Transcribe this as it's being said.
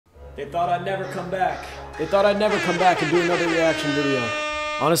They thought I'd never come back. They thought I'd never come back and do another reaction video.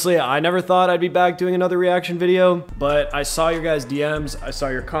 Honestly, I never thought I'd be back doing another reaction video, but I saw your guys' DMs, I saw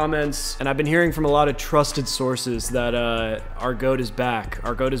your comments, and I've been hearing from a lot of trusted sources that our GOAT is back.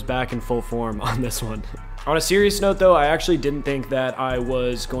 Our GOAT is back in full form on this one. On a serious note though, I actually didn't think that I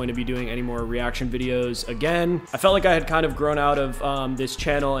was going to be doing any more reaction videos again. I felt like I had kind of grown out of this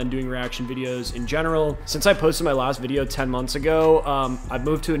channel and doing reaction videos in general. Since I posted my last video 10 months ago, I've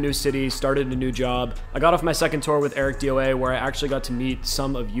moved to a new city, started a new job. I got off my second tour with D.O.A where I actually got to meet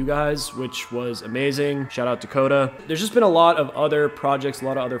some of you guys, which was amazing. Shout out Dakota. There's just been a lot of other projects, a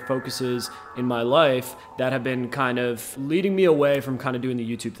lot of other focuses in my life that have been kind of leading me away from kind of doing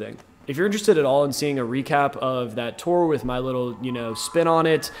the YouTube thing. If you're interested at all in seeing a recap of that tour with my little, spin on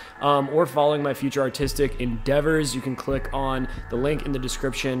it, or following my future artistic endeavors, you can click on the link in the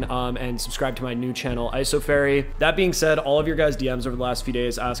description and subscribe to my new channel, ISOFairy. That being said, all of your guys' DMs over the last few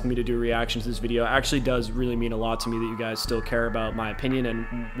days asking me to do reactions to this video actually does really mean a lot to me that you guys still care about my opinion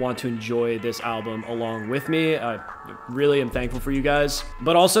and want to enjoy this album along with me. I really am thankful for you guys.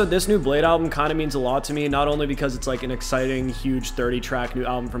 But also, this new Blade album kind of means a lot to me, not only because it's like an exciting, huge 30-track new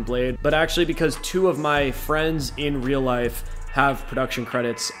album from Blade, but actually because two of my friends in real life have production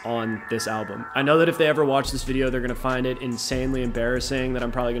credits on this album. I know that if they ever watch this video, they're gonna find it insanely embarrassing that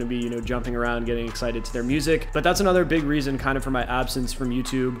I'm probably gonna be, jumping around, getting excited to their music. But that's another big reason kind of for my absence from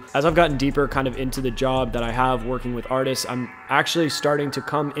YouTube. As I've gotten deeper kind of into the job that I have working with artists, I'm actually starting to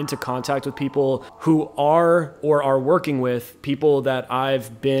come into contact with people who are or are working with people that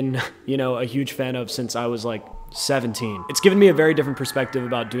I've been, a huge fan of since I was like 17. It's given me a very different perspective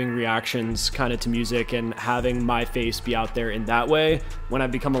about doing reactions kind of to music and having my face be out there in that way when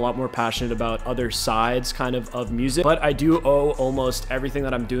I've become a lot more passionate about other sides kind of music. But I do owe almost everything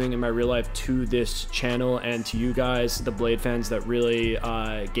that I'm doing in my real life to this channel and to you guys, the Blade fans that really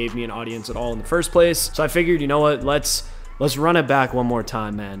gave me an audience at all in the first place. So I figured, you know what, let's run it back one more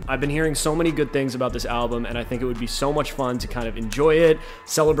time, man. I've been hearing so many good things about this album, and I think it would be so much fun to kind of enjoy it,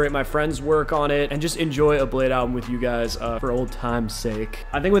 celebrate my friends' work on it, and just enjoy a Blade album with you guys for old time's sake.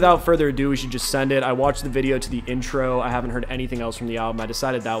 I think without further ado, we should just send it. I watched the video to the intro. I haven't heard anything else from the album. I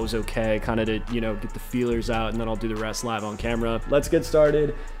decided that was okay, kind of to, get the feelers out, and then I'll do the rest live on camera. Let's get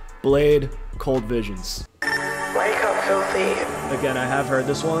started. Blade, Cold Visions. Wake up, filthy. Again, I have heard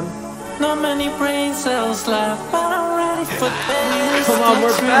this one. Not many brain cells left, but I'm ready for this. Come on,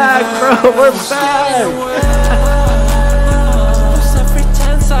 we're back, bro. We're back. Lose every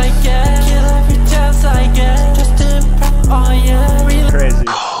chance I get, kill every chance I get, just to impress. Oh yeah, crazy.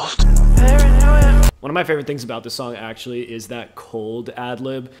 One of my favorite things about this song actually is that cold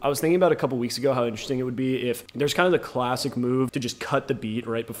ad-lib. I was thinking about a couple weeks ago how interesting it would be if there's kind of the classic move to just cut the beat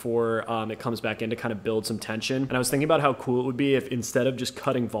right before it comes back in to kind of build some tension. And I was thinking about how cool it would be if instead of just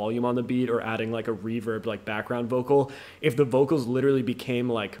cutting volume on the beat or adding like a reverb like background vocal, if the vocals literally became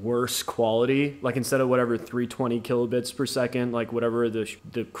like worse quality, like instead of whatever 320 kilobits per second, like whatever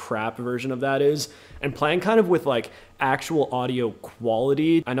the crap version of that is, and playing kind of with like actual audio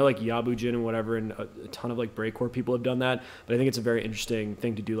quality. I know like Yabu Jin and whatever and a ton of like breakcore people have done that, but I think it's a very interesting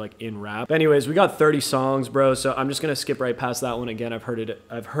thing to do like in rap. But anyways, we got 30 songs, bro, so I'm just gonna skip right past that one. Again, I've heard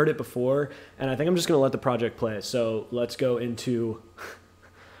it before, and I think I'm just gonna let the project play. So let's go into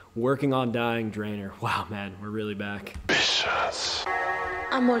Working on Dying, Drainer. Wow, man, we're really back.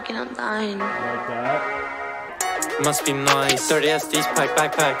 I'm working on dying. Like that. must be nice. 30 SDs packed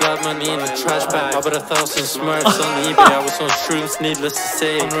backpack, got money in the trash bag. About 1,000 smurfs on eBay. I was on shrooms, needless to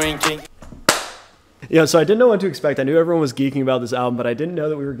say. I'm ranking. Yeah, so I didn't know what to expect. I knew everyone was geeking about this album, but I didn't know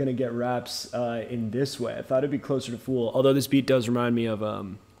that we were gonna get raps in this way. I thought it'd be closer to Fool. Although this beat does remind me of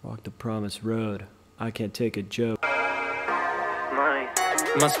Walk the Promised Road. I Can't Take a Joke.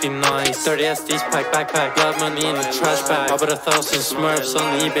 Must be nice. 30 SDs packed backpack, got money in the trash bag. About 1,000 smurfs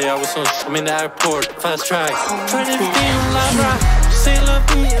on eBay. I was on I'm in the airport, fast track. Try to be on Labra. Say love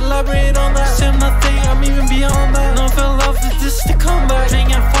me, elaborate on that. Say I'm nothing, I'm even beyond that. No fell love, this is the comeback.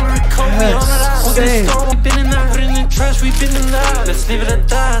 Drink and follow the code, we on that. On this store, we've been in that. Put in the trash, we've been in that. Let's leave it at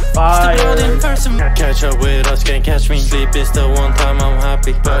that. Fire. Step out in person. Catch up with us, can't catch me. Sleep is the one time I'm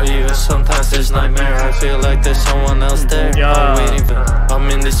happy. But even sometimes there's nightmare. I feel like there's someone else there. I'm waiting for. I'm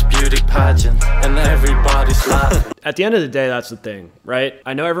in this beauty pageant, and everybody's laughing. At the end of the day, that's the thing, right?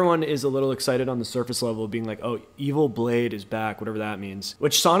 I know everyone is a little excited on the surface level, being like, oh, Evil Blade is back, whatever that means.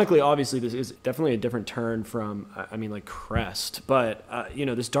 Which sonically, obviously, this is definitely a different turn from, I mean, like Crest. But, you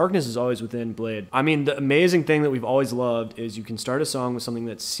know, this darkness is always within Blade. I mean, the amazing thing that we've always loved is you can start a song with something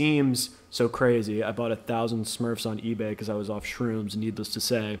that seems so crazy. I bought 1,000 Smurfs on eBay because I was off shrooms, needless to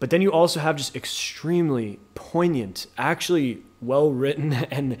say. But then you also have just extremely poignant, actually well-written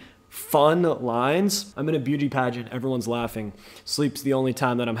and fun lines. I'm in a beauty pageant, everyone's laughing. Sleep's the only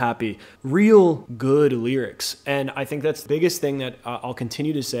time that I'm happy. Real good lyrics. And I think that's the biggest thing that I'll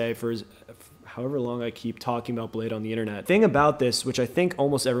continue to say for however long I keep talking about Blade on the internet. Thing about this, which I think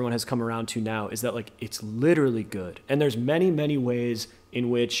almost everyone has come around to now, is that like it's literally good. And there's many, many ways in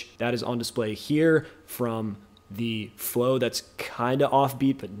which that is on display here, from the flow that's kind of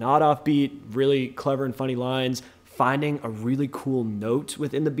offbeat but not offbeat, really clever and funny lines, finding a really cool note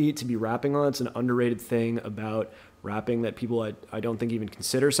within the beat to be rapping on. It's an underrated thing about rapping that people I don't think even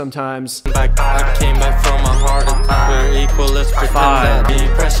consider sometimes. I came back from a heart attack. We're equal, let's pretend that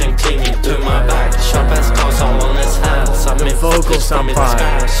depression clinging to my back. Sharp as claws on his hands. I'm in vocals sound fine.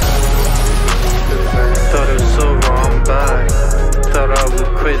 Thought it was over, I'm back. Thought I would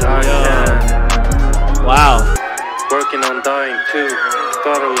quit, I can. Wow. Working on dying too.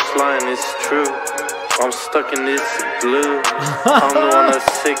 Thought I was lying, it's true. I'm stuck in this glue. I'm the one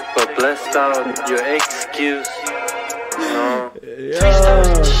that's sick but blessed out. Your excuse.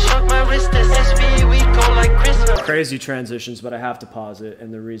 Crazy transitions, but I have to pause it,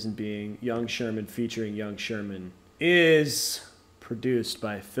 and the reason being Young Sherman featuring Young Sherman is produced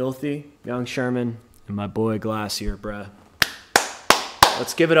by Filthy, Young Sherman, and my boy Glass here, bruh.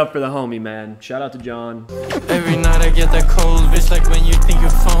 Let's give it up for the homie, man. Shout out to John. Every night I get that cold. It's like when you think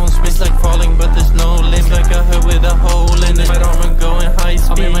your phone's it's like falling, but there's no limit. Like a hood with a hole in it. But I'm going high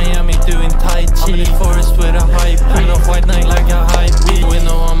speed. I'm in Miami doing Tai Chi. I'm in the forest with a hype. Queen of white night like a hype beat.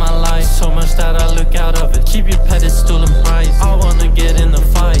 Window on my life. So much that I look out of it. Keep your pedestal and price. I wanna get in the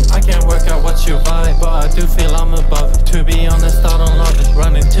fight. I can't work out what's your vibe, but I do feel I'm above it. To be honest, I don't love it.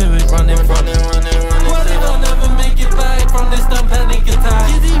 Running to it, running. What if I never make it back from this dumb panic attack?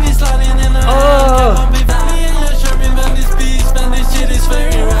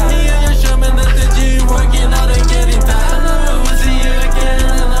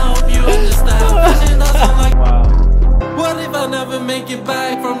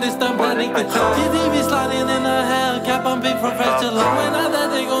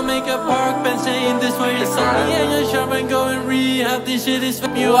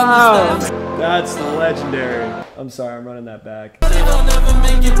 Wow, that's legendary. I'm sorry, I'm running that back.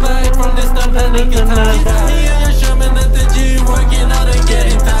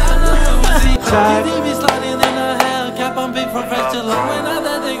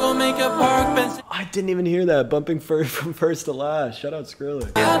 I didn't even hear that. Bumping from first to last. Shout out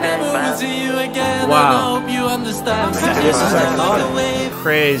Skrillex. Wow. This is iconic.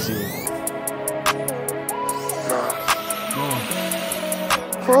 Crazy.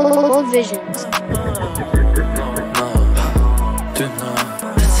 Full visions.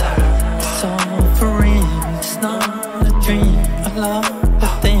 It's not a dream. I love the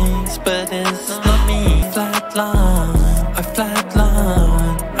things, but it's not me. Flatline, I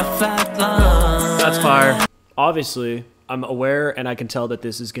flatline, I flatline. That's fire. Obviously, I'm aware and I can tell that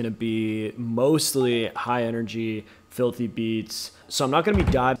this is going to be mostly high energy, filthy beats. So I'm not going to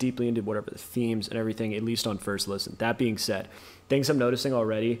be dive deeply into whatever the themes and everything, at least on first listen. That being said, things I'm noticing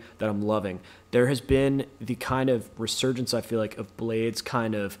already that I'm loving. There has been the kind of resurgence, I feel like, of Blade's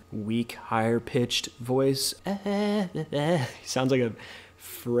kind of weak, higher pitched voice. He sounds like a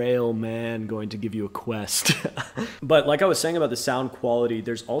frail man going to give you a quest. But like I was saying about the sound quality,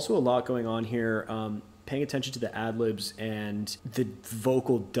 there's also a lot going on here. Paying attention to the ad-libs and the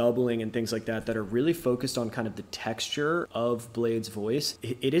vocal doubling and things like that that are really focused on kind of the texture of Blade's voice.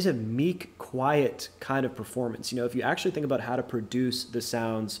 It is a meek, quiet kind of performance. You know, if you actually think about how to produce the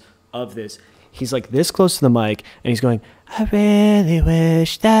sounds of this, he's like this close to the mic and he's going, I really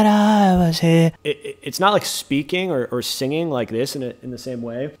wish that I was here. It's not like speaking or singing like this in the same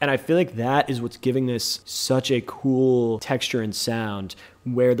way. And I feel like that is what's giving this such a cool texture and sound,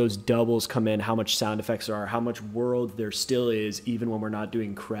 where those doubles come in, how much sound effects there are, how much world there still is, even when we're not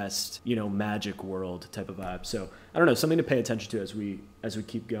doing Crest, you know, magic world type of vibe. So I don't know, something to pay attention to as we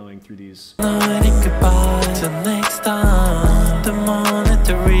keep going through these. Goodbye till next time. The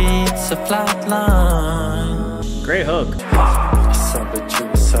monitor reads a flat line. Great hook.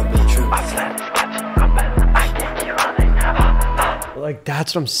 Like,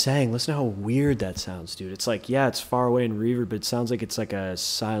 that's what I'm saying. Listen to how weird that sounds, dude. It's like, yeah, it's far away in reverb, but it sounds like it's like a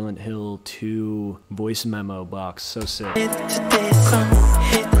Silent Hill 2 voice memo box. So sick. The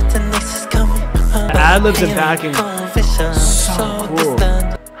ad-libs and backing, so cool.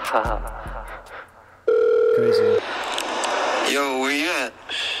 Crazy. Yo, where you at?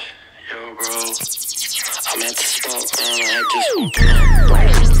 Yo, bro. I'm at the spot, man. I just woken up.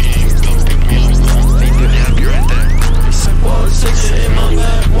 Come pick me up. I'll be right there. 1 second in my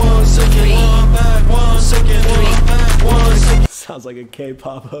back, 1 second, 1 back, 1 second, 1 back, 1 second. Sounds like a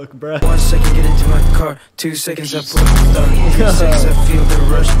K-pop hook, bruh. 1 second, get into my car. 2 seconds, I pull the start. 3 seconds, I feel the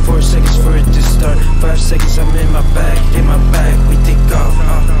rush. 4 seconds for it to start. 5 seconds, I'm in my bag. In my bag, we take off.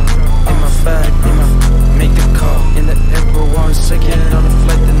 In my bag, make the call. In the airport, 1 second. On the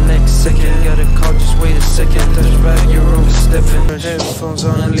flight, the next second. Got a call, just wait a second. Touch back, you're overstepping. Headphones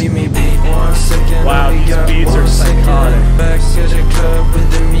on and leave me be. 1 second. Wow, these beats are psychotic. Back to the club with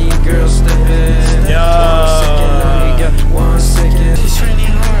the mean girl stepping. 1 second, only got 1 second. It's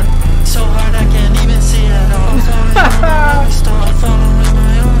raining hard, so hard I can't even see at all. Following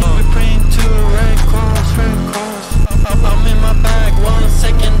my own. We're praying to a red cross, red cross. I'm in my bag, 1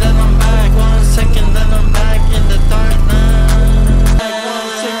 second, then I'm back. 1 second, then I'm back in the dark now.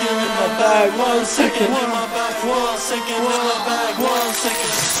 1 second in my bag, 1 second in my back, 1 second in my bag, 1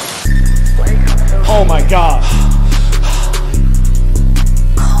 second. Oh my god.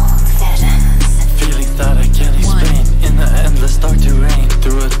 Feelings that I can't explain in the endless dark terrain.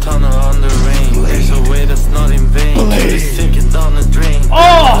 Through a tunnel under rain. There's a way that's not in vain. Just sinking down the drain.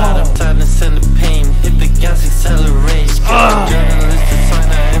 Out of sadness and the pain. Hit the gas, accelerate. Journalist to sign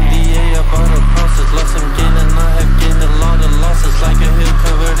an NDA about a process. Lost and gain, and I have gained a lot of losses. Like a hill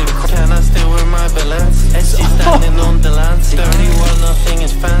covered in. Can I still wear my balance? SC standing on the lance. 31, nothing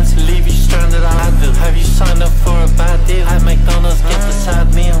is fancy. Leave you stranded at Advil. Have you signed up for a bad deal? At McDonald's, get the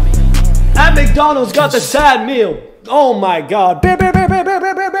sad meal. At McDonald's got the sad meal. Oh my god.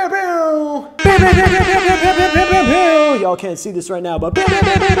 Y'all can't see this right now, but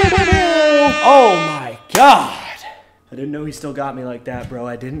oh my god. I didn't know he still got me like that, bro.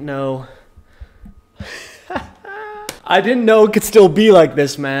 I didn't know. I didn't know it could still be like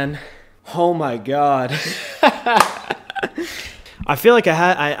this, man. Oh my god. I feel like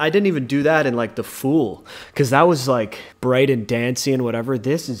I didn't even do that in like The Fool, because that was like bright and dancy and whatever.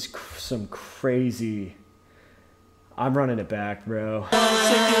 This is some crazy. I'm running it back, bro. Here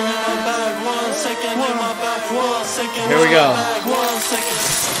we go.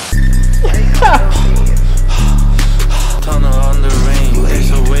 Tunnel on the rain.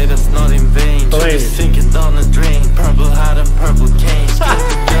 There's a way that's not in vain. Just sinking down the drain. Purple hat and purple cane.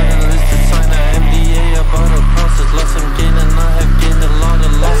 Journalist to sign an NDA about a process. Lost and gain, and I have gained a lot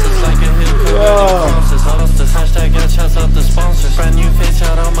of losses. Like a hill covered in crosses. I lost this hashtag, I shouts out the sponsors. Brand new face,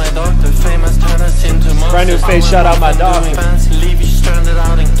 shout out my doctor. Famous turn us into monsters. Brand new face, shout out my doctor. Leave you stranded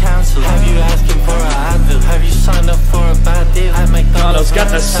out and cancelled. Have you asking for a Advil? Have you signed up for a bad deal? At McDonald's, got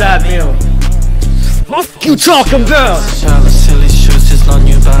the sad meal. Fuck you talking about? Chalice, silly shoes, it's not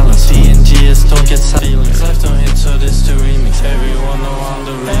New Balance. DNGs don't get feelings. Life don't hit, so this to remix. Everyone around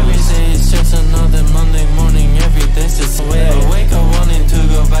the rail. Every day it's just another Monday morning. Every day's just a way. I wake up wanting to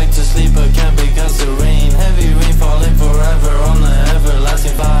go back to sleep again because the rain. Heavy rain falling forever on the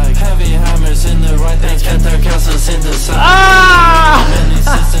everlasting bike. Heavy hammers in the right hands, cat their castles in the sun. Many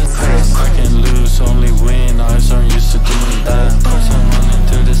systems crash. I can lose, only win. Eyes aren't used to doing that. Push someone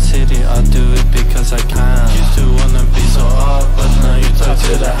into the city, I do it because I can. Used to wanna be so up, but now you talk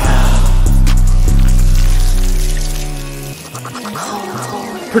to the hand.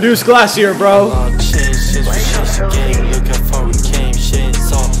 Produce Glacier, bro. Change since we changed the game. Look how far we came.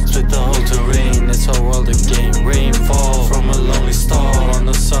 Shades off, split the whole terrain. It's our world of game. Rainfall from a lonely star on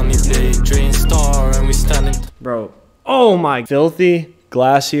a sunny day. Drain star, and we standing. Bro. Oh my. Filthy,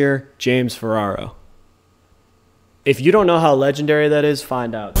 Glacier, James Ferraro. If you don't know how legendary that is,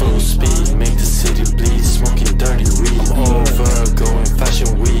 find out. Full speed, make the city bleed. Smoking dirty weed. Over, going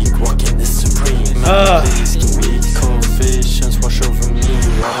fashion week. Walking the supreme. Week, cold visions wash over me.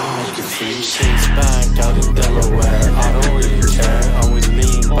 I make it free. Shades back out in Delaware. I don't really care. I'm with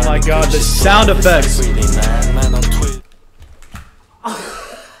lean. Oh my god, the sound effects. Man, I'm twit.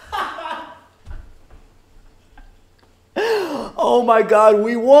 Oh my god,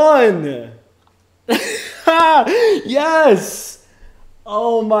 we won! Yes!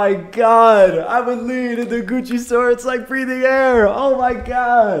 Oh my god! I would lead in the Gucci store, it's like breathing air! Oh my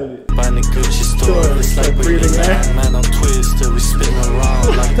god! Find the Gucci store, it's like breathing air. Man, I'm twisted, we spin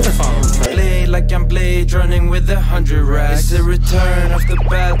around like the phone. Play like I'm Blade, running with 100 racks. It's the return of the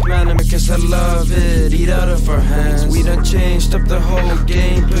Batman, because I love it. Eat out of our hands. We done changed up the whole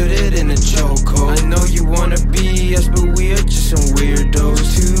game, put it in a chokehold. I know you wanna be us, but we are just some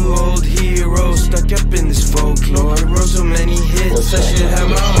weirdos. 2 old heroes stuck up in this folklore. I wrote so many hits, I should have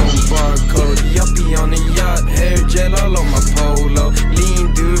my own barcode. Yuppie on a yacht, hair gel all on my polo.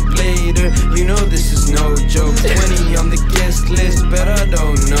 Lean dude blader, you know this is no joke. 20 on the guest list, but I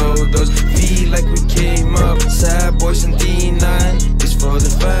don't know those. Feel like we came up, sad boys and D9. It's for the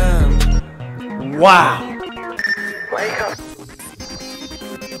fam. Wow!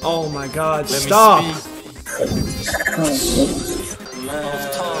 Oh my god, stop!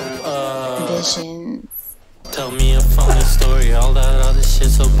 Visions. Tell me a funny story, all that other shit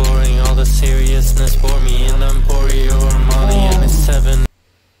so boring. All the seriousness bore me in Emporio or money and it's 7.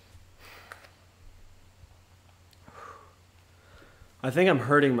 I think I'm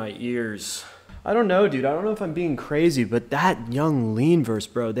hurting my ears. I don't know, dude. I don't know if I'm being crazy, but that Young Lean verse,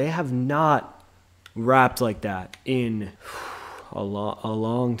 bro, they have not rapped like that in a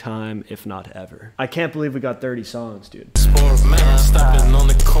long time, if not ever. I can't believe we got 30 songs, dude. Sport man, stepping on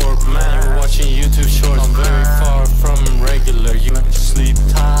the court, man. You're watching YouTube shorts. I'm very far from regular. You sleep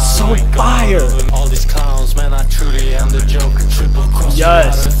time. So fire! All these clowns, man. I truly am the Joker. Triple cross.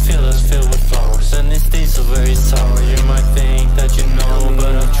 Yes. The field is filled with flowers, and these days are very sour. You might think that you know,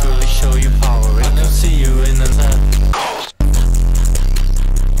 but I'll truly show you power. I can see you in the net.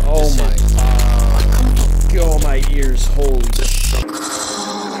 Oh my. Oh my ears, holy shit.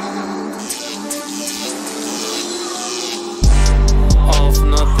 Off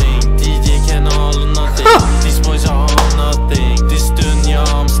nothing, DJ can all or nothing. These boys are all nothing. This dunya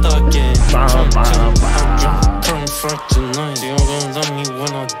I'm stuck in.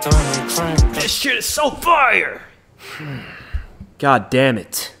 This shit is so fire! God damn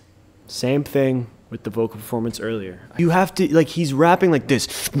it. Same thing with the vocal performance earlier. You have to, like, he's rapping like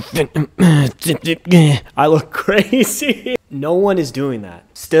this. I look crazy. No one is doing that.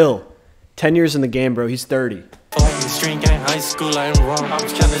 Still, 10 years in the game, bro. He's 30. String gang, high school, I'm wrong. I'm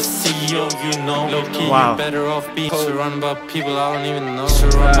kinda CEO, you know. Low-key, Wow. better off being surrounded by people I don't even know.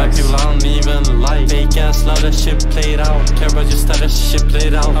 Surrounded by people I don't even like. Fake ass, lot of shit played out. Care about your status, shit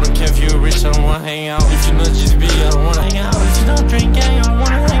played out. I don't care if you're rich, I don't wanna hang out. If you're not GTB, I don't wanna hang out. If you don't drink gang, I don't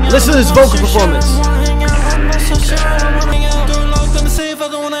wanna hang out. Listen to this vocal performance.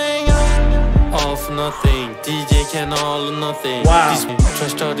 Off nothing, DJ can all or nothing. Wow.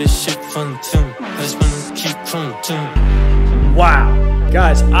 Trust all this shit fun too. This one keep fun too. Wow.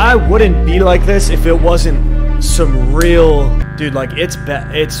 Guys, I wouldn't be like this if it wasn't some real... Dude, like,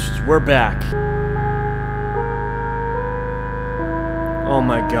 we're back. Oh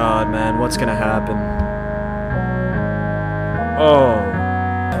my god, man. What's gonna happen? Oh.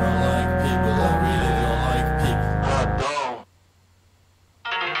 I don't like people, I really don't like people.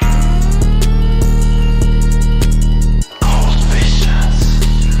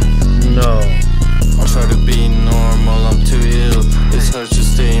 No. I try to be normal, I'm too ill. It's hard to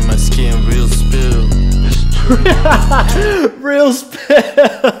stay in my skin, real spill. Real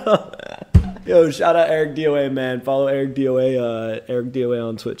spill. Yo, shout out Eric D.O.A, man. Follow Eric D.O.A, Eric D.O.A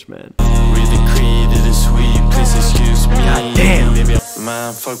on Twitch, man. Really created a sweet, please excuse me. God damn.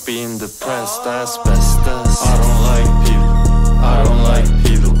 Man, fuck being depressed, asbestos. I don't like people, I don't like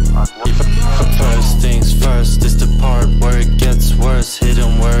people. First things first, is the part where it gets worse.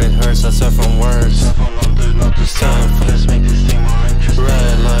 Hidden where it hurts, I suffer from words. Let's make this thing more interesting.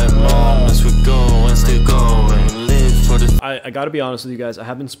 Red light moments, we go and still going. Live for the... I gotta be honest with you guys, I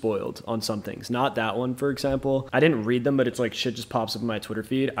have been spoiled on some things. Not that one, for example. I didn't read them, but it's like shit just pops up in my Twitter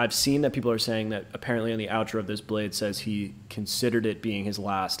feed. I've seen that people are saying that apparently on the outro of this, Blade says he considered it being his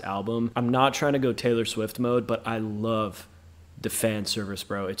last album. I'm not trying to go Taylor Swift mode, but I love the fan service,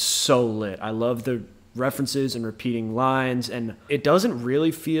 bro. It's so lit. I love the references and repeating lines, and it doesn't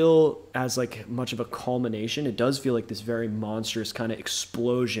really feel as like much of a culmination. It does feel like this very monstrous kind of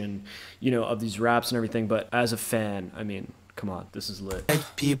explosion, you know, of these raps and everything. But as a fan, I mean, come on, this is lit.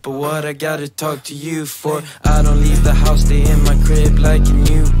 People, what I gotta talk to you for? I don't leave the house, stay in my crib like a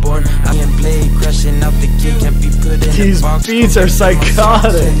newborn. I am Blade, crashing out the gate, can't be put in These a box. beats are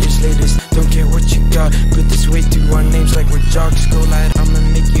psychotic. 10 years later, don't care what you got. Put this weight to our names like we're jocks. Go light, I'ma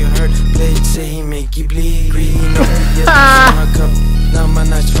make you hurt. Blade say he make you bleed. Green up the my cup. Now my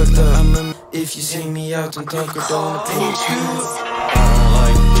night's fucked up. If you see me out on talk, or don't approach you. I don't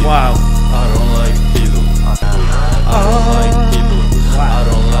like people. Wow. I don't like people. I don't like people. I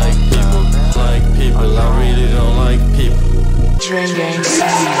don't like people. Like people. I really don't like people. Dream gang.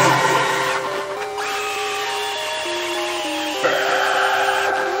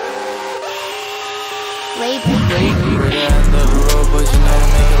 End of the road, boys, you know we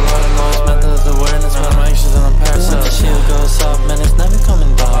make a lot of noise. Mental awareness, man, I'm anxious and I'm paranoid. The shield goes up, man, it's never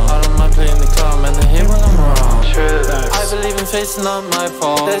coming down. I don't mind playing the clown, man, they're here when I'm around. I believe in face, not my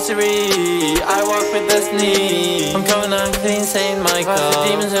fault. Desiree, I walk with destiny. I'm coming out clean, Saint Michael. The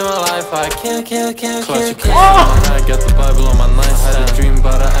demons in my life, I kill. I got the Bible on my nightstand. I had a dream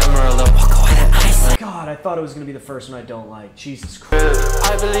about an emerald, I walk away to ice. God, I thought it was gonna be the first one I don't like. Jesus Christ.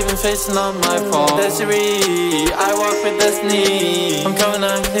 I believe in face, not my fault. Desiree, I walk with destiny. I'm coming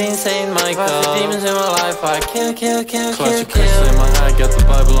out clean, Saint Michael. The demons in my life, I kill. Clutch a crystal in my hand, got the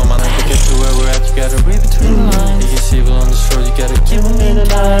Bible on my neck. To get to where we're at, you gotta read between the lines. evil on the shore, you gotta give me the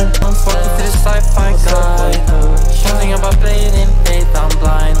line. I'm fucking to the sci-fi guy. One thing about bleeding faith, I'm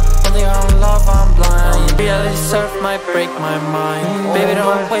blind. One thing on love, I'm blind. Reality surf might break my mind. Baby,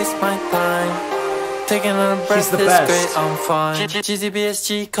 don't waste my time. Taking on a breath, this great, I'm fine.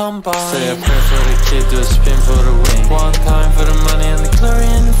 GZBSG combined. Say a prayer for the kid, do a spin for the win. One time for the money and the glory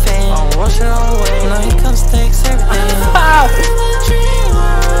and the fame. I'll wash it all away. Now he comes, takes everything.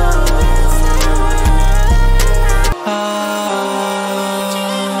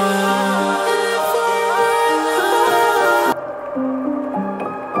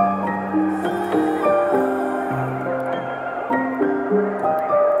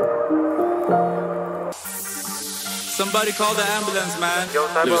 Somebody call the ambulance, man. Yo,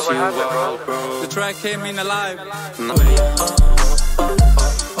 Thaiboy, what happened, bro? The track came in alive.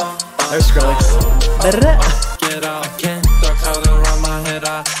 There's Skrillex. Get out, I can't duck out around my head.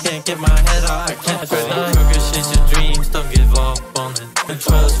 I can't get my head out. I can't chase your dreams, don't give up on it. And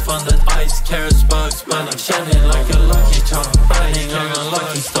trust funded ice, carrots, bugs, burning, shining like a lucky charm, riding on a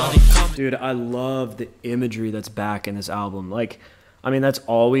lucky star. Dude, I love the imagery that's back in this album. Like, I mean, that's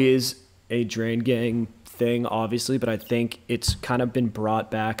always a Drain Gang thing, obviously, but I think it's kind of been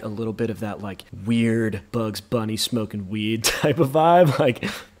brought back a little bit of that like weird Bugs Bunny smoking weed type of vibe. Like,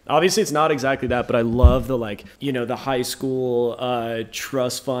 obviously it's not exactly that, but I love the, like, you know, the high school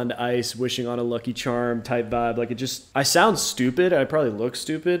trust fund ice wishing on a lucky charm type vibe. Like, it just, I sound stupid, I probably look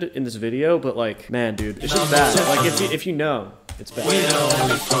stupid in this video, but like, man, dude, it's just bad. Like, if you know, it's bad.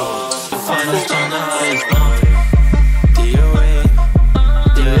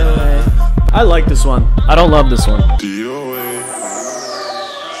 D.O.A. I like this one. I don't love this one. D.O.A.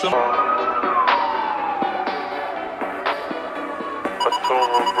 I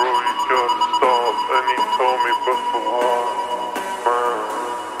told him, bro, you gotta stop, and he told me, but for what? Man,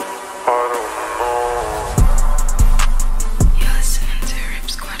 I don't know. You're listening to Rip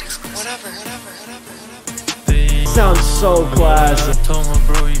Squad exclusive. Whatever. Sounds so classic. I told him,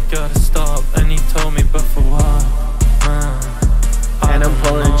 bro, you gotta stop, and he told me, but for what? And I'm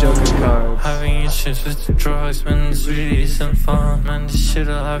pulling Joker cards. Having issues with the drugs, man, this really isn't fun. Man, this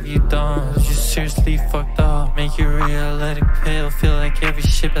shit'll have you done. You seriously fucked up. Make you real, let it pale. Feel like every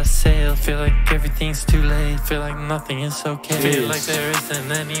ship has sailed. Feel like everything's too late. Feel like nothing is okay. Feel like there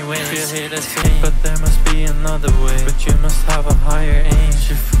isn't any way. Feel hate as fate, but there must be another way. But you must have a higher aim.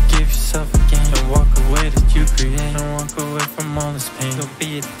 You forgive yourself again and walk away that you create. And walk away from all this pain. Don't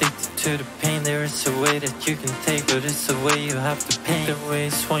be addicted to the pain. There is a way that you can take, but it's a way you have to pay. The way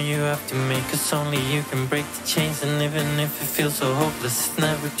is one you have to make, cause only you can break the chains. And even if it feels so hopeless, it's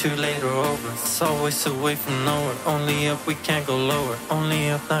never too late or over. It's always a way from nowhere. Only up, we can't go lower. Only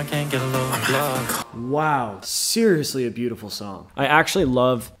up, now can't get lower. Wow, seriously a beautiful song. I actually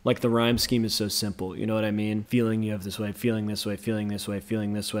love, like, the rhyme scheme is so simple, you know what I mean? Feeling you have this way, feeling this way, feeling this way,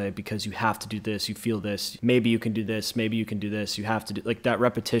 feeling this way, because you have to do this, you feel this, maybe you can do this, maybe you can do this, you have to do, like, that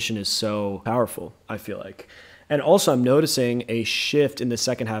repetition is so powerful, I feel like. And also I'm noticing a shift in the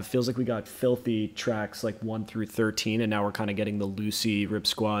second half. Feels like we got Filthy tracks like 1 through 13, and now we're kind of getting the Lucy, Rip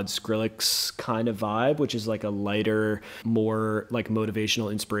Squad, Skrillex kind of vibe, which is like a lighter, more like motivational,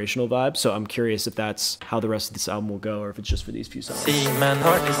 inspirational vibe. So I'm curious if that's how the rest of this album will go, or if it's just for these few songs.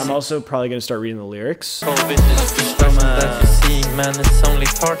 I'm also probably going to start reading the lyrics. Man, it's only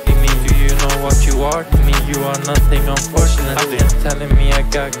partly me. Do you know what you are to me? You are nothing, unfortunately. Telling me I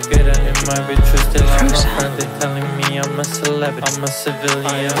got good at it, my bitch was still I'm not friendly. Telling me I'm a celebrity, I'm a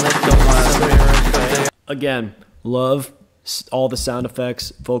civilian. Again, love all the sound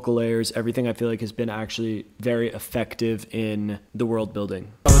effects, vocal layers, everything I feel like has been actually very effective in the world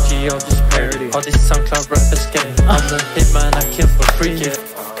building. OG, all this parody, all these SoundCloud rappers getting. I'm the hitman, I kill for free gift.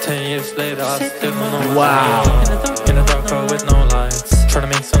 10 years later, I still don't know. Wow. In a dark room with no lights. Trying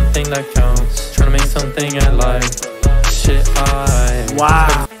to make something that counts. Trying to make something I like. Shit,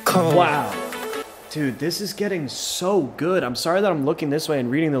 Wow. Wow. Dude, this is getting so good. I'm sorry that I'm looking this way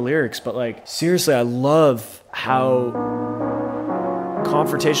and reading the lyrics, but like, seriously, I love how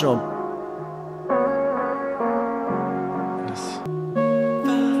confrontational.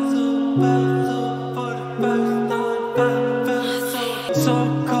 So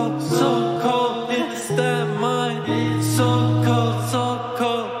cold, it's that mind. So cold, so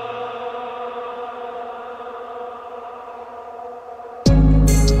cold.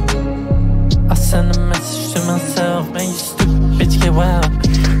 I send a message to myself, man, you stupid bitch, get well.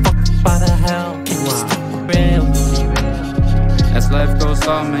 Fuck by the hell, keep your stupid real. As life goes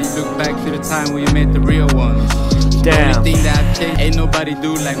on, man, you look back to the time when you made the real ones. Damn. Only thing that changed, ain't nobody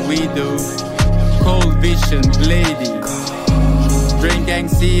do like we do. Cold vision, lady. Drain Gang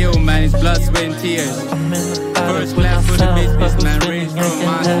CEO, man, it's blood, sweat, and tears. First class for the business, man, raised from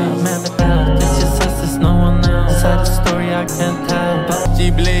my It's just us, there's no one else. Had a story I can't tell.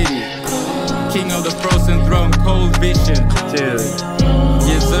 G-Blady, king of the frozen throne, cold vision. Dude.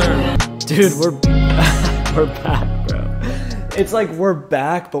 Yes, sir. Dude, we're back, bro. It's like we're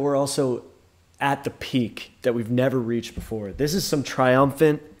back, but we're also at the peak that we've never reached before. This is some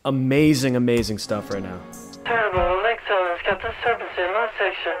triumphant, amazing, amazing stuff right now. Terrible excellence, got the serpents in my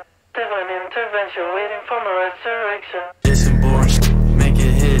section. Divine intervention, waiting for my resurrection. Listen, boy, make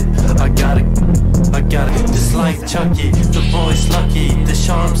it hit. I got it, just like Chucky. The boy's lucky, the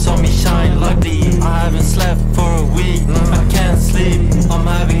charms on me shine lucky. I haven't slept for a week, I can't sleep, I'm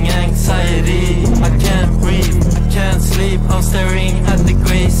having anxiety. I can't breathe, I can't sleep, I'm staring at the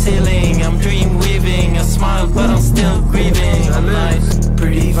grey ceiling. I'm dream weaving, I smile but I'm still grieving. I'm like,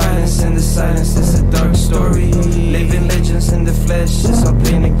 Pretty violence in the silence, it's a dark story. Living legends in the flesh, it's all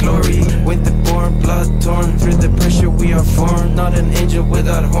pain and glory. Winter born, blood torn, through the pressure we are formed. Not an angel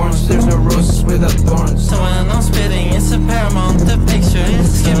without horns, there's no roses without thorns. so when I'm spitting, it's a paramount. The picture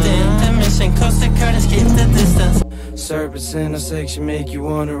is skip the intermission, close the curtains, keep the distance. Serpents in a section make you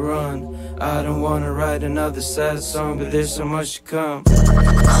wanna run. I don't wanna write another sad song, but there's so much to come.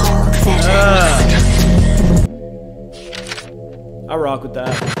 I rock with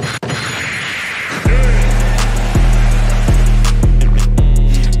that.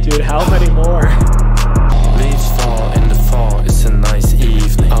 Dude, how many more? Leaves fall in the fall, it's a nice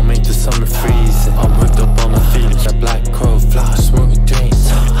evening. I'll make the summer freezing. I'm hooked up on the feelings. That black crow flies, smoking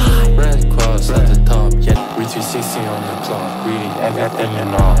dreams. Red cross at the top, yeah. We 360 on the clock, reading everything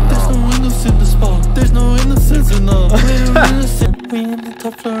and all. There's no windows in the spot, there's no innocence in all. We're innocent. We in the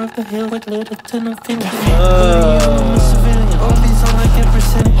top floor of the hill with little tin of fingers. All these are like a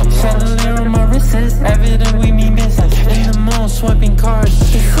percent. Chandelier on my wrist is evident we mean business. In the mall, swiping cards,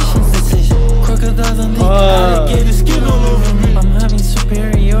 decision. Crocodiles on the alligator skin all over me. I'm having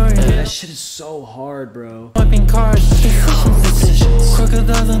superiority. That shit is so hard, bro. Swiping cards, decisions.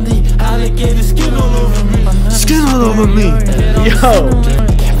 Crocodiles on the alligator skin all over me. Skin all over me. Yo.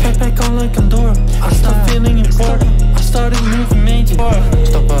 Right back on like Pandora. I stopped feeling important. I started moving major.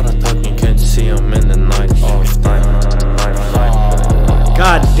 Stop all the talking, can't you see I'm in the night off night.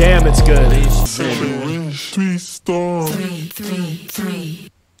 God damn, it's good. 3 stars. 3,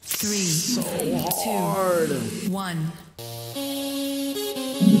 2, Hard. 1.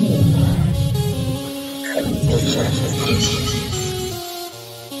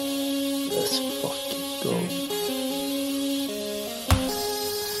 Let's fucking go.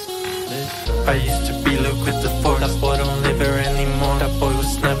 I used to be look with the force. That boy don't live here anymore. That boy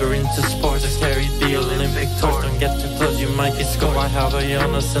was never into sports. Just carried the Olympic torch. Don't get too close, you might get scored. I have a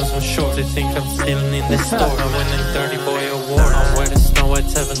innocence from short. They think I'm stealing in this store. I'm winning 30 boy award. I'm wearing snow white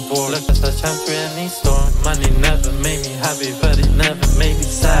 7 board. Look at the chance for any storm. Money never made me happy, but it never made me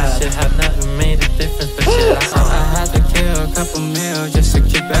sad. Shit had never made a difference, but shit I had to kill a couple mil just to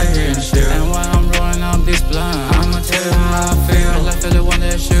keep back here and chill. And while I'm rolling up this blunt, I'ma tell you how I feel. I feel the one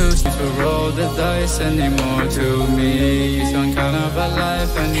that shoots me to roll the dice anymore to me. You don't count up a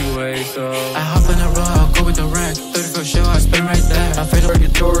life anyway, so I hop in a rock, go with the rank. 34 show, I spin right there. I feel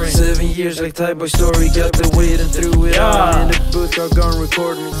purgatory. 7 years like Thaiboy story, got the weight and threw it out. In the booth, y'all gon'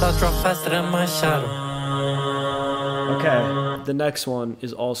 record me. I drop faster than my shadow. Okay, the next one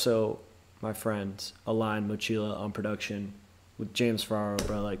is also my friend Align Mochila on production with James Ferraro,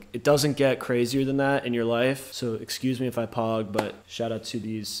 bro. Like, it doesn't get crazier than that in your life, so excuse me if I pog, but shout out to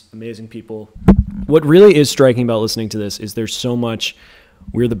these amazing people. What really is striking about listening to this is there's so much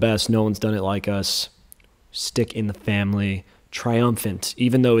we're the best, no one's done it like us, stick in the family, triumphant,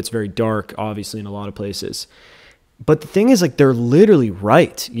 even though it's very dark, obviously, in a lot of places. But the thing is, like, they're literally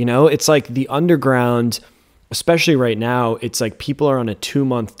right, you know? It's like the underground, especially right now, it's like people are on a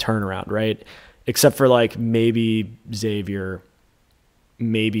 2-month turnaround, right? Except for, like, maybe Xavier,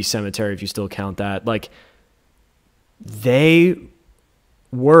 maybe Cemetery, if you still count that. Like, they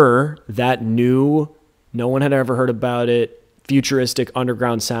were that new, no one had ever heard about it, futuristic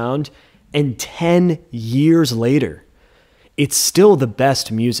underground sound, and 10 years later, it's still the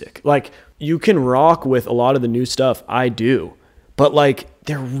best music. Like, you can rock with a lot of the new stuff, I do, but like,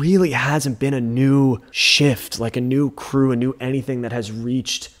 there really hasn't been a new shift, like a new crew, a new anything that has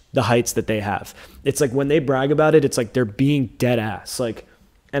reached the heights that they have. It's like when they brag about it, it's like they're being dead ass. Like,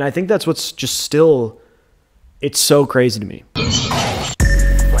 and I think that's what's just still, it's so crazy to me.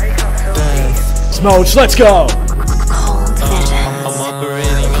 Smooch, let's go! I'm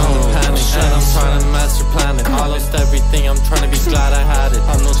operating on the panic, and I'm trying to master plan it. I lost everything, I'm trying to be glad I had it.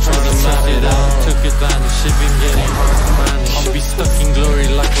 I'm not trying to mess it up, took advantage, shit been getting hard to manage. I'll be stuck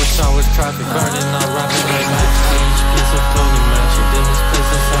hours traffic, burning out rapping like match. Each piece of clothing matching. In this place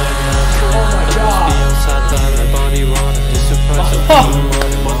inside now. Oh my god. Be upside down, the body wanted. It's a price of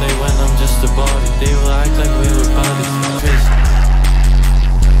money. One day when I'm just a body, they will act like we were bodies.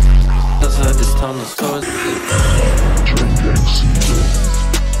 Outside this tunnel, stores.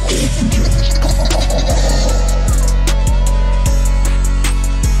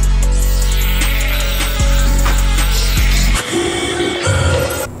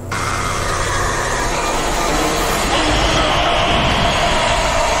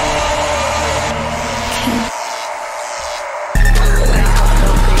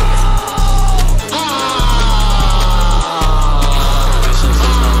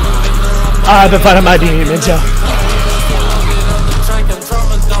 I've been fighting my demons, yo.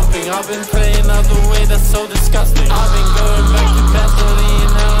 I've been playing out the way that's so disgusting. I've been going back to mentally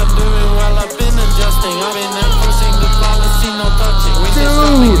and how I'm doing while I've been adjusting. I've been enforcing the policy, no touching.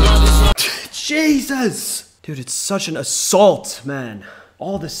 Dude! Jesus! Dude, it's such an assault, man.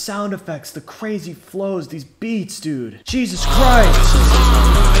 All the sound effects, the crazy flows, these beats, dude. Jesus Christ!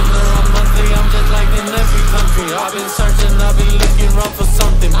 I'm just like in every country. I've been searching, I've been looking around for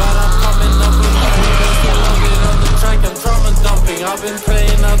something, but I'm coming up with on the track, I'm trauma dumping. I've been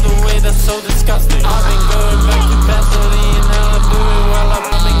playing out the way that's so disgusting. I've been going back to mentally and how I'm doing while I'm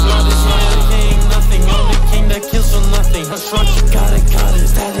coming. God is not a king, nothing. Only king that kills for nothing. That's right, you got it,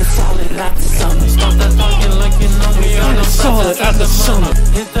 that is solid at the summit. Stop that talking like you know me. That is solid at the summit.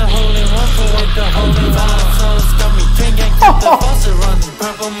 Hit the hole in one for with the hole in one. So it's got me drinking, keep the faucet running.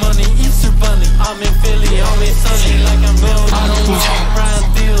 Purple money, Easter bunny. I'm in Philly, always sunny like I'm built. I don't want brand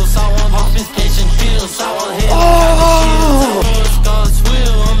deals, I want sophistication feels. I want hit shields. God's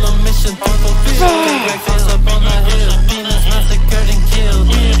will on the mission to fulfill. Breakfast up on the hill, Venus massacred and killed.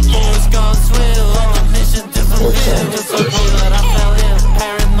 Reinforce God's will on the mission to fulfill. Just so cool that I fell in.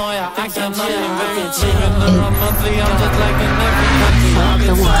 Paranoia, I can't nothing but it's even around monthly. I'm just like in every country. I've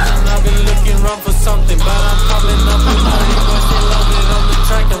been searching, I've been looking around for something, but I'm coming up with money. Boys, they love it on the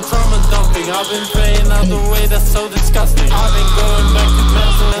track, I'm trauma dumping. I've been playing out the way that's so disgusting. I've been going back to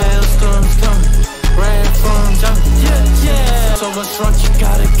mental hailstorms coming. Red from jumping, yeah, yeah. So much rock, you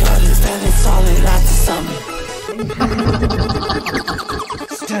got it, standing solid at the summit.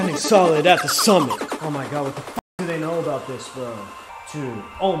 Standing solid at the summit. Oh my god, what the f do they know about this, bro? Dude,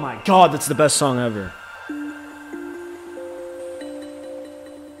 oh my god, that's the best song ever.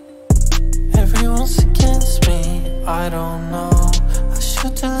 Everyone's against me, I don't know. I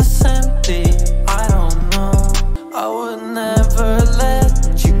shoot till it's empty, I don't know. I would never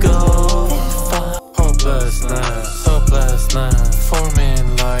let you go. Hopeless night,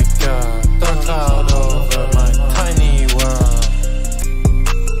 forming like a dark cloud over my tiny world.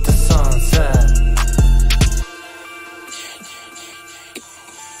 The sunset.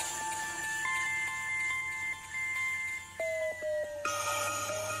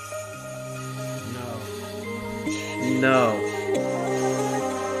 No.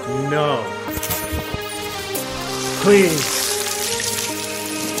 No. Please.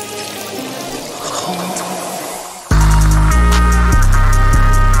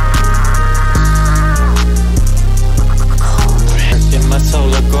 In my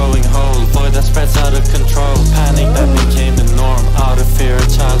soul a growing hole, void that spreads out of control. Panic that became the norm, out of fear a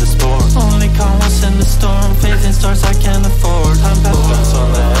child is born. Only calm was in the storm, faith in stars I can't afford. I'm guns on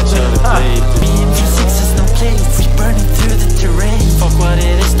the edge of the blade. Me and V6 is no place, we burning through the terrain. Fuck what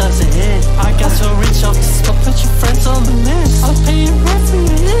it is, doesn't hit. I got so rich off the skull, put your friends on the list. I'll pay you rent for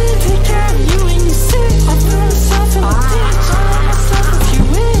your head, take care of you when you sick. I'll throw myself in the ditch, I'll let myself if you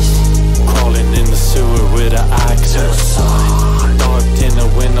wish. Crawling in the sewer with an axe to the side. Dark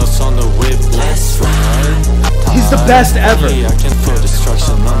tinted windows on the whip, let's ride. He's the best ever. I can feel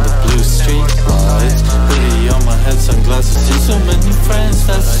destruction on the blue street lights. Hoodie on my head, sunglasses. See so many friends,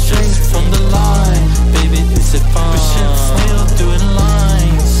 that's straight from the line. Baby, is it fun? But shit, still doing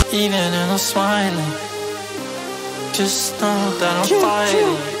lines. Even and I'm smiling. Just know that I'm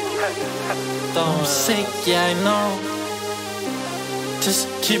fighting. Though I'm sick, yeah I know. Just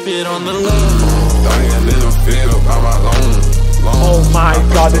keep it on the low. Oh my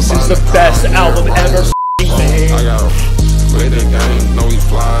god, this is the best album ever made. I got play the game, know we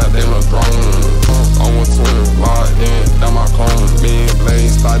fly, they look drone. On 120 fly, then down my clone. Me and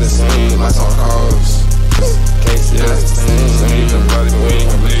Blaze started singing like some cars. KCS, same the bloody wing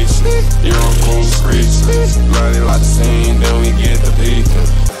of bleach. You're on cool screech. Bloody like the scene, then we get the beacon.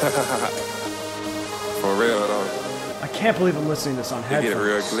 For real though. I can't believe I'm listening to this on headphones. Get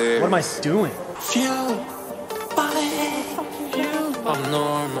real clear. What am I doing? I'm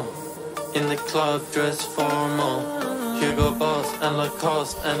normal, in the club dressed formal. Here go boss and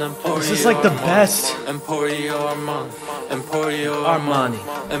Lacoste and Emporio. This is like the best. Emporio Armand, Emporio Armani.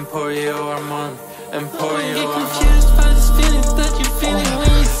 Emporio Armand, Emporio. Get confused by these feelings that you feeling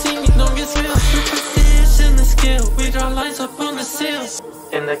when you see me. Don't get real. Superstition and skill. We draw lines up on the seals.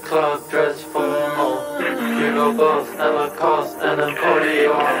 In the club, dress formal. Here go boss and Lacoste and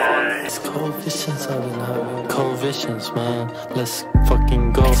Emporio Armand. It's cold visions out in heaven. Cold visions, man. Let's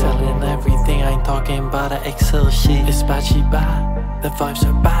fucking go. Excelling everything. I ain't talking about an Excel sheet. It's batchy bad. The vibes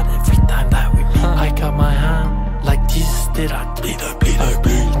are bad every time that we meet. I got my hand like Jesus did. I bleed.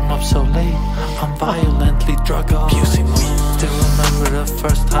 I'm up so late. I'm violently drug off. Abusing weed. Still remember the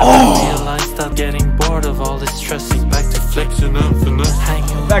first time I realized that getting bored of all this stressing. Back to flexing and finesse.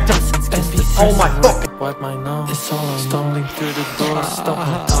 Hanging back to oh my fuck. Wipe my nose. It's all stumbling through the door. Stop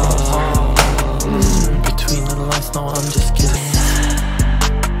my tongue. Between the lines, no, I'm just kidding.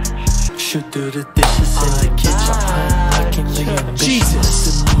 Should do the dishes in the kitchen. I can live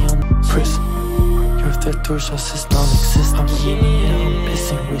Jesus. Prison. Your third doors is non-existent. I'm eating it, I'm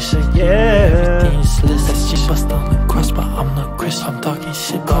pissing, wishing everything is lit. That's just bust on the cross, but I'm not Christian. I'm talking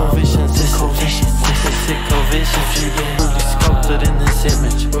shit, cold visions, this is vision. This is sick cold visions. You been really sculpted in this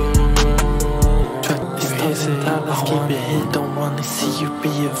image. These days and talents keep it hid. Don't wanna see you be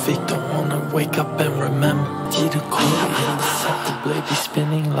a victim. Wanna wake up and remember. G the queen in the set, the blade be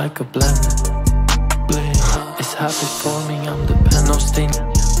spinning like a blender. Blade, it's habit forming, I'm the pen, no stain.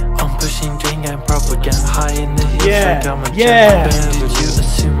 I'm pushing drink and propaganda. High in the hills, like I'm a gem. Did you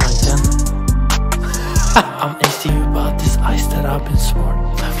assume my den? I'm asking you about this ice that I've been sworn.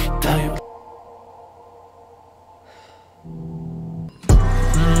 Let me tell you.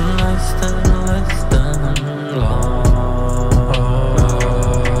 Less than long.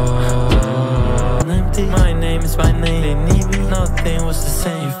 Empty. My name is my name. They need me. Nothing was the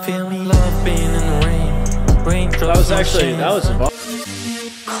same. You feel me? Love being in the rain. Raindrops. That was actually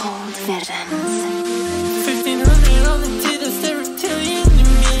Cold visions. 1500 on the teeth, they're reptilian to me.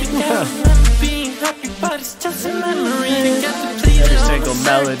 Being happy, but it's just a memory. Every single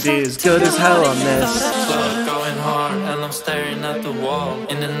melody is good as hell on this. Going hard, and I'm staring at the wall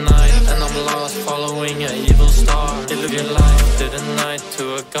in the night, and I'm lost, following an evil star. Give your life to the night,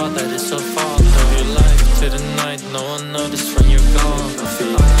 to a God that is so far. Give your life to the night, no one noticed when you're gone. I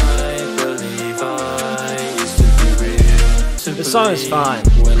believe I used to be real. This song is fine.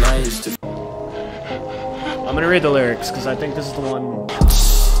 When I used to. I'm gonna read the lyrics because I think this is the one.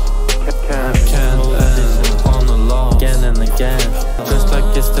 Can't on the law again and again. Just like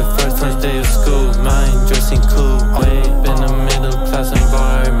it's the first day of school. Mind dressing cool. Way in a middle class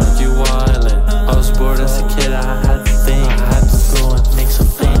environment. You wildin'. I was bored as a kid. I had to think. I had to go and make some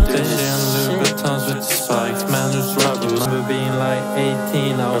things. Louboutins with the spikes. Man was rubber. Remember being like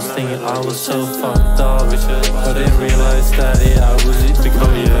 18. I was thinking I was so fucked up. I didn't realize that I was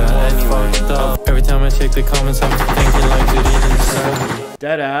becoming fucked up. Every time I check the comments, I'm thinking like, did he even deserve me?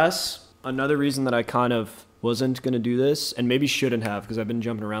 Dead ass. Another reason that I kind of wasn't gonna do this, and maybe shouldn't have because I've been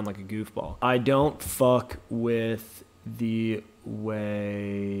jumping around like a goofball. I don't fuck with the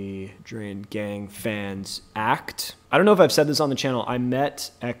way Drain Gang fans act. I don't know if I've said this on the channel. I met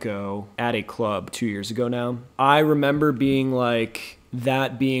Echo at a club 2 years ago now. I remember being like,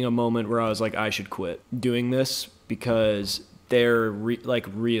 that being a moment where I was like, I should quit doing this because they're like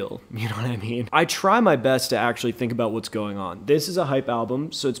real, you know what I mean? I try my best to actually think about what's going on. This is a hype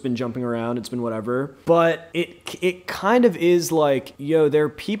album, so it's been jumping around, it's been whatever, but it kind of is like, yo, there are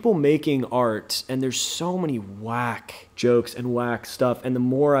people making art and there's so many whack jokes and whack stuff, and the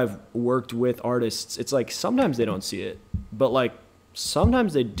more I've worked with artists, it's like sometimes they don't see it, but like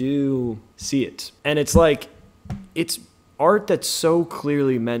sometimes they do see it. And it's like, it's art that's so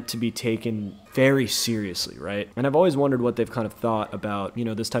clearly meant to be taken very seriously, right? And I've always wondered what they've kind of thought about, you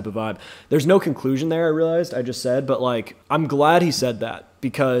know, this type of vibe. There's no conclusion there, I realized, I just said, but like, I'm glad he said that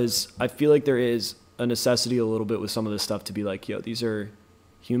because I feel like there is a necessity a little bit with some of this stuff to be like, yo, these are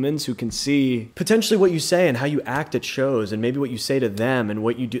humans who can see potentially what you say and how you act at shows and maybe what you say to them and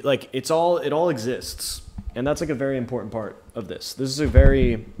what you do. Like, it all exists. And that's like a very important part of this. This is a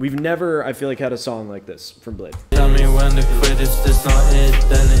very, we've never, I feel like, had a song like this from Blade. Tell me when to quit, if this not it,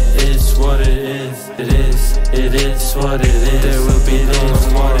 then it is what it is. It is what it is. There will be no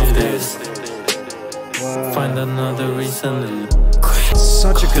what it is. Wow. Find another reason to quit.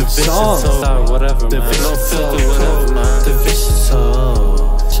 Such a good song. So, whatever, man. No filter, whatever, man. The vision soul.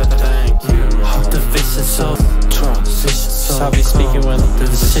 Thank you. The vision soul. Trust. I'll be speaking when the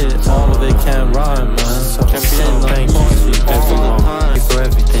shit, all of it can't rhyme, man. So thank you for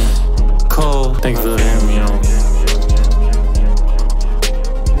everything. Cole, thank you for hearing me on.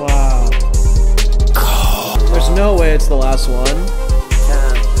 Wow. Cole. There's no way it's the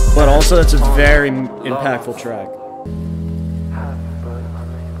Also, that's a very impactful track.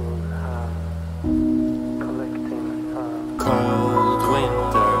 Cold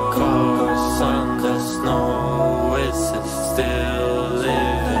winter, cold sun, the snow is still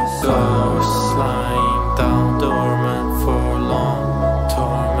living. Ghosts lying down dormant for long,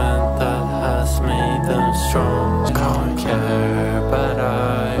 torment that has made them strong. Can't care, but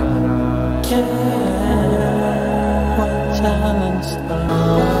I care. What challenge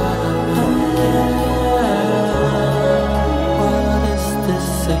what is this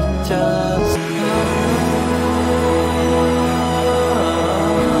suggest?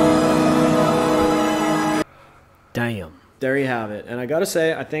 Damn. There you have it. And I gotta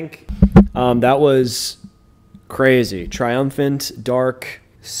say, I think that was crazy. Triumphant, dark,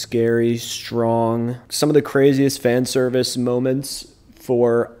 scary, strong. Some of the craziest fan service moments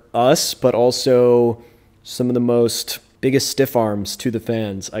for us, but also some of the most biggest stiff arms to the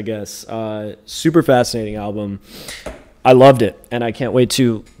fans, I guess. Super fascinating album. I loved it, and I can't wait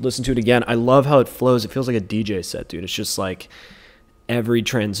to listen to it again. I love how it flows. It feels like a DJ set, dude. It's just like every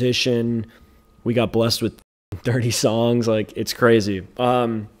transition. We got blessed with 30 songs. Like, it's crazy. Let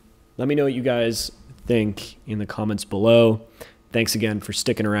me know what you guys think in the comments below. Thanks again for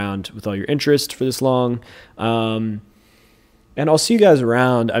sticking around with all your interest for this long. And I'll see you guys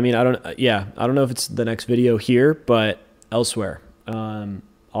around. I mean, I don't know if it's the next video here, but elsewhere.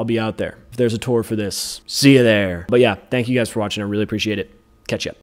 I'll be out there. If there's a tour for this, see you there. But yeah, thank you guys for watching. I really appreciate it. Catch ya.